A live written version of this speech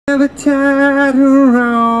Never tired of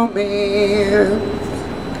romance,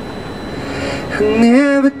 I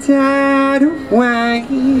never tired of wine.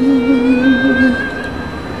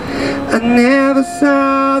 I never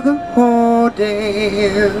saw the whole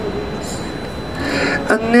dance,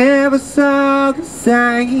 I never saw the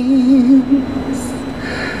signs.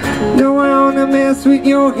 Don't wanna mess with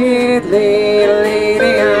your head,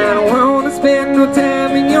 lady. I don't wanna spend no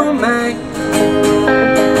time in your mind.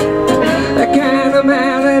 That kind of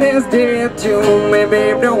man that is dead to me,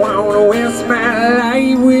 babe. Don't wanna waste my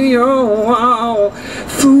life with your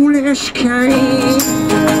foolish kind.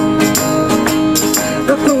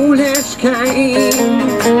 The foolish kind.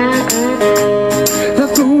 The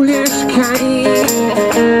foolish kind.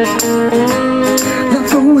 The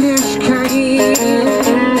foolish kind.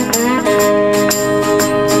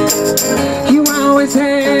 You always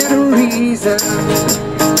had a reason,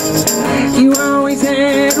 you always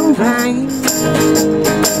had a right,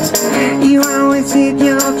 you always did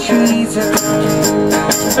your treason,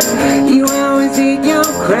 you always did your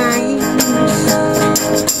crimes.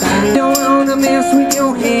 Don't wanna mess with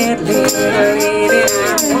your head, lady.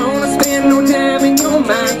 I don't wanna spend no time in your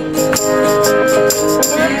mind.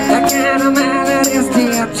 That kind of man that is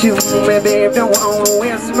dear to me, babe. Don't wanna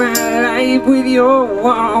waste my life with your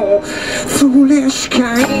foolish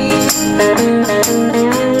kind.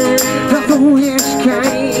 The foolish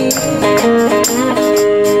kind.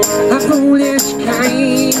 The foolish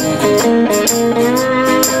kind.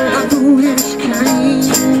 The foolish kind.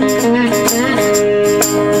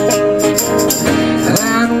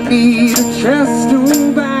 I don't need to trust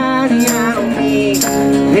nobody. I don't need to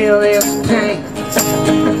feel this pain.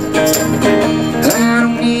 I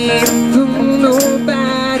don't need to fool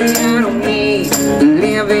nobody. I don't need to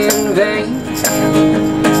live in vain.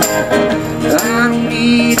 I don't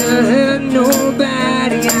need to hurt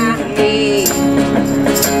nobody. I don't need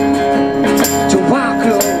to walk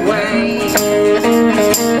away.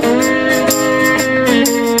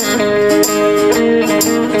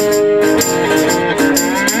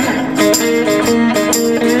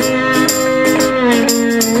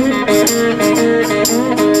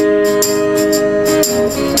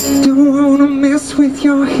 Don't wanna mess with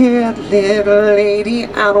your head, little lady.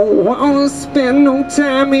 I don't wanna spend no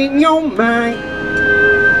time in your mind.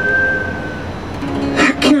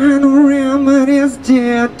 That kind of remedy's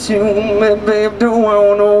dead to me, babe. Don't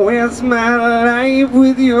wanna waste my life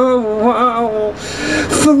with your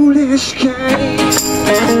foolish kind.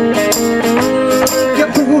 Your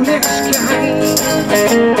foolish kind.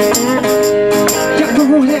 Your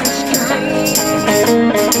foolish